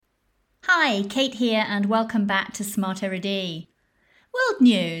Hi, Cate here and welcome back to Smart RD. World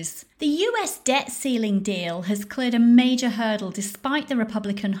news. The US debt ceiling deal has cleared a major hurdle despite the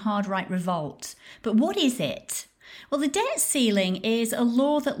Republican hard-right revolt. But what is it? Well, the debt ceiling is a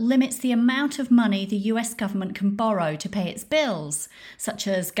law that limits the amount of money the US government can borrow to pay its bills, such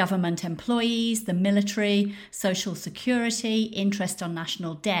as government employees, the military, social security, interest on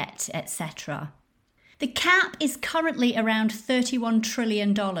national debt, etc. The cap is currently around $31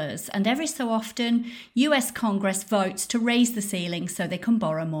 trillion, and every so often, US Congress votes to raise the ceiling so they can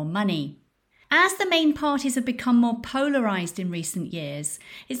borrow more money. As the main parties have become more polarised in recent years,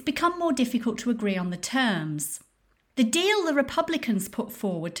 it's become more difficult to agree on the terms. The deal the Republicans put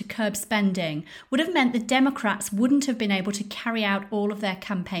forward to curb spending would have meant the Democrats wouldn't have been able to carry out all of their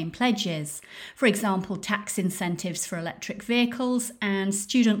campaign pledges, for example, tax incentives for electric vehicles and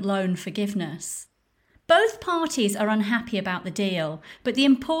student loan forgiveness. Both parties are unhappy about the deal, but the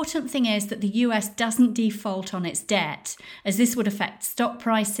important thing is that the US doesn't default on its debt, as this would affect stock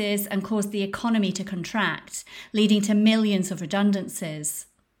prices and cause the economy to contract, leading to millions of redundancies.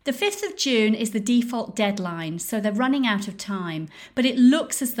 The 5th of June is the default deadline, so they're running out of time, but it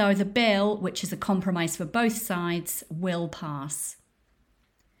looks as though the bill, which is a compromise for both sides, will pass.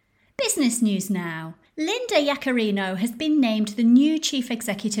 Business news now. Linda Yaccarino has been named the new chief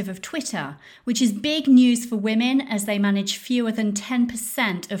executive of Twitter, which is big news for women as they manage fewer than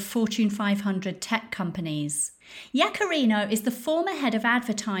 10% of Fortune 500 tech companies. Yaccarino is the former head of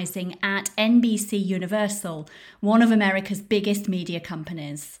advertising at NBC Universal, one of America's biggest media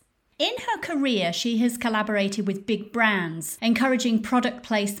companies. In her career, she has collaborated with big brands, encouraging product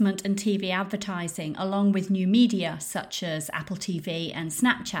placement and TV advertising, along with new media such as Apple TV and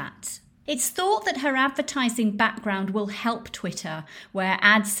Snapchat. It's thought that her advertising background will help Twitter, where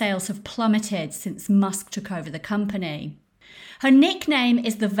ad sales have plummeted since Musk took over the company. Her nickname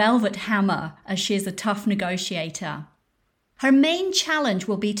is the Velvet Hammer, as she is a tough negotiator. Her main challenge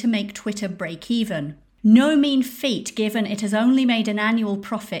will be to make Twitter break even. No mean feat, given it has only made an annual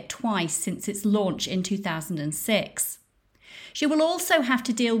profit twice since its launch in 2006. She will also have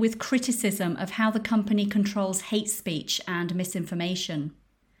to deal with criticism of how the company controls hate speech and misinformation.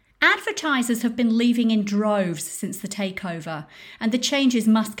 Advertisers have been leaving in droves since the takeover, and the changes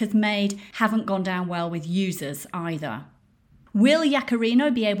Musk has made haven't gone down well with users either. Will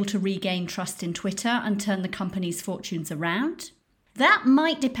Yaccarino be able to regain trust in Twitter and turn the company's fortunes around? That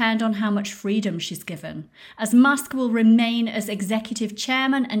might depend on how much freedom she's given, as Musk will remain as executive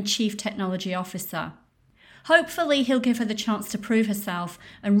chairman and chief technology officer. Hopefully, he'll give her the chance to prove herself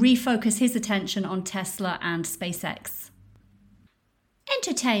and refocus his attention on Tesla and SpaceX.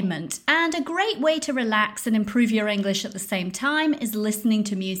 Entertainment, and a great way to relax and improve your English at the same time is listening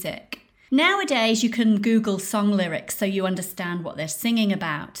to music. Nowadays, you can Google song lyrics so you understand what they're singing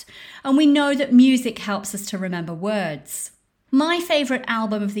about, and we know that music helps us to remember words. My favourite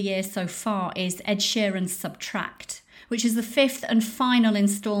album of the year so far is Ed Sheeran's Subtract, which is the 5th and final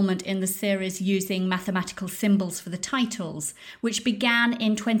instalment in the series using mathematical symbols for the titles, which began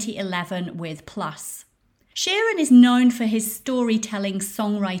in 2011 with Plus. Sheeran is known for his storytelling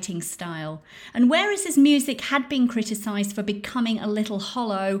songwriting style, and whereas his music had been criticised for becoming a little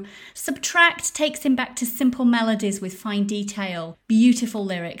hollow, Subtract takes him back to simple melodies with fine detail, beautiful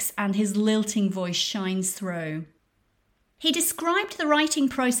lyrics, and his lilting voice shines through. He described the writing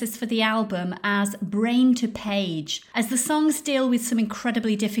process for the album as brain to page, as the songs deal with some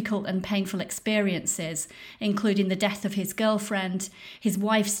incredibly difficult and painful experiences, including the death of his girlfriend, his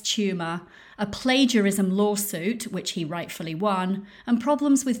wife's tumour, a plagiarism lawsuit, which he rightfully won, and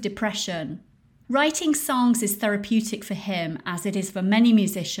problems with depression. Writing songs is therapeutic for him, as it is for many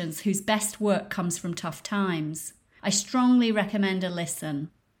musicians whose best work comes from tough times. I strongly recommend a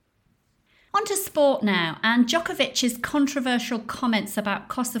listen. On to sport now, and Djokovic's controversial comments about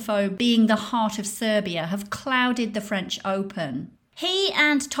Kosovo being the heart of Serbia have clouded the French Open. He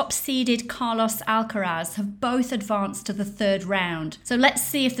and top-seeded Carlos Alcaraz have both advanced to the third round, so let's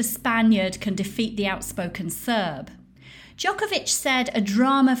see if the Spaniard can defeat the outspoken Serb. Djokovic said a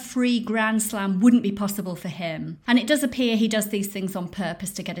drama-free Grand Slam wouldn't be possible for him, and it does appear he does these things on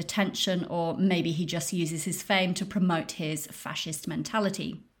purpose to get attention, or maybe he just uses his fame to promote his fascist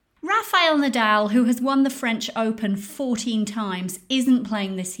mentality. Rafael Nadal, who has won the French Open 14 times, isn't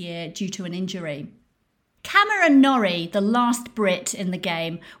playing this year due to an injury. Cameron Norrie, the last Brit in the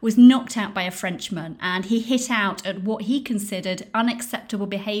game, was knocked out by a Frenchman, and he hit out at what he considered unacceptable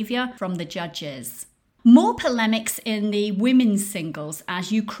behaviour from the judges. More polemics in the women's singles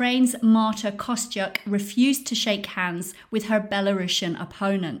as Ukraine's Marta Kostyuk refused to shake hands with her Belarusian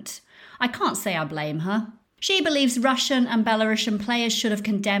opponent. I can't say I blame her. She believes Russian and Belarusian players should have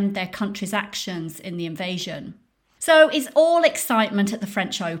condemned their country's actions in the invasion. So it's all excitement at the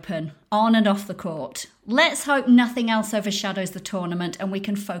French Open, on and off the court. Let's hope nothing else overshadows the tournament and we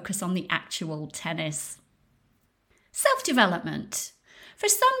can focus on the actual tennis. Self-development. For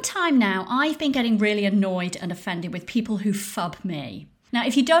some time now, I've been getting really annoyed and offended with people who phub me. Now,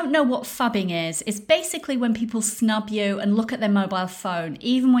 if you don't know what phubbing is, it's basically when people snub you and look at their mobile phone,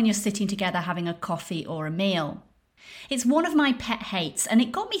 even when you're sitting together having a coffee or a meal. It's one of my pet hates, and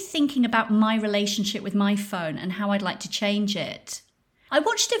it got me thinking about my relationship with my phone and how I'd like to change it. I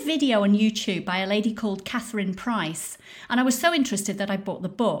watched a video on YouTube by a lady called Catherine Price, and I was so interested that I bought the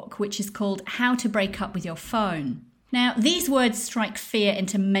book, which is called How to Break Up with Your Phone. Now, these words strike fear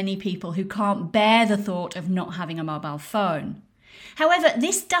into many people who can't bear the thought of not having a mobile phone. However,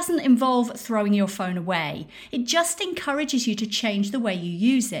 this doesn't involve throwing your phone away. It just encourages you to change the way you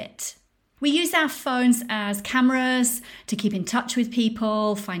use it. We use our phones as cameras to keep in touch with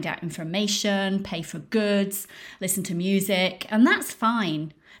people, find out information, pay for goods, listen to music, and that's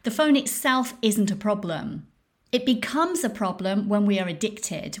fine. The phone itself isn't a problem. It becomes a problem when we are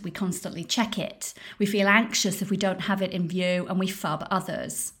addicted. We constantly check it. We feel anxious if we don't have it in view, and we phub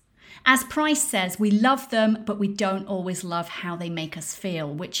others. As Price says, we love them, but we don't always love how they make us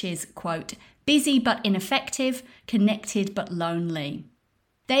feel, which is, quote, busy but ineffective, connected but lonely.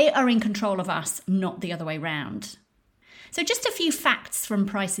 They are in control of us, not the other way round. So just a few facts from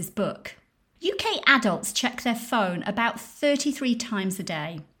Price's book. UK adults check their phone about 33 times a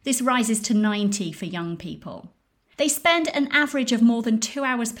day. This rises to 90 for young people. They spend an average of more than 2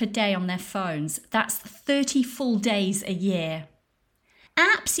 hours per day on their phones. That's 30 full days a year.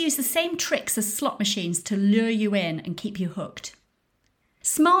 Apps use the same tricks as slot machines to lure you in and keep you hooked.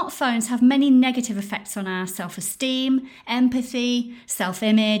 Smartphones have many negative effects on our self-esteem, empathy,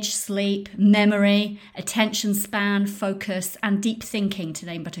 self-image, sleep, memory, attention span, focus, and deep thinking, to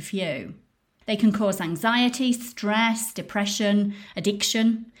name but a few. They can cause anxiety, stress, depression,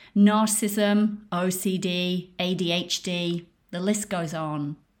 addiction, narcissism, OCD, ADHD, the list goes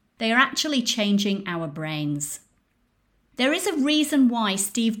on. They are actually changing our brains. There is a reason why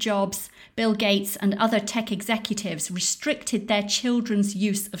Steve Jobs, Bill Gates, and other tech executives restricted their children's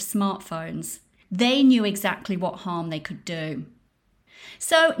use of smartphones. They knew exactly what harm they could do.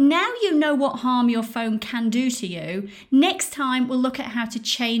 So now you know what harm your phone can do to you, next time we'll look at how to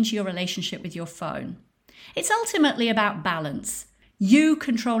change your relationship with your phone. It's ultimately about balance. You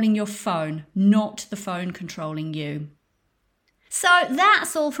controlling your phone, not the phone controlling you. So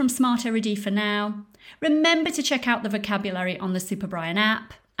that's all from Smart Erudit for now. Remember to check out the vocabulary on the Super Brian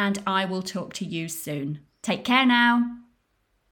app, and I will talk to you soon. Take care now.